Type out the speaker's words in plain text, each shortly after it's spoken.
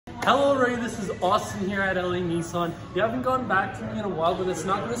Hello Ray, this is Austin here at LA Nissan. You haven't gone back to me in a while, but it's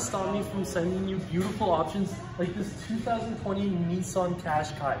not going to stop me from sending you beautiful options like this 2020 Nissan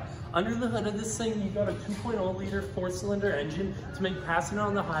Qashqai. Under the hood of this thing, you got a 2.0 liter 4-cylinder engine to make passing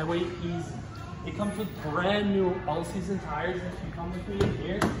on the highway easy. It comes with brand new all-season tires that you come with me in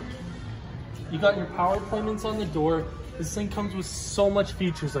here. You got your power appointments on the door. This thing comes with so much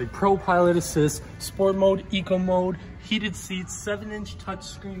features like Pro Pilot Assist, Sport Mode, Eco Mode, heated seats, 7-inch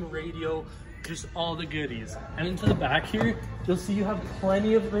touchscreen radio, just all the goodies. And into the back here, you'll see you have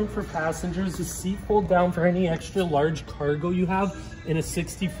plenty of room for passengers. The seat fold down for any extra large cargo you have in a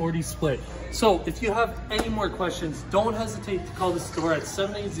 60-40 split. So if you have any more questions, don't hesitate to call the store at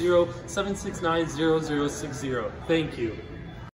 780-769-0060. Thank you.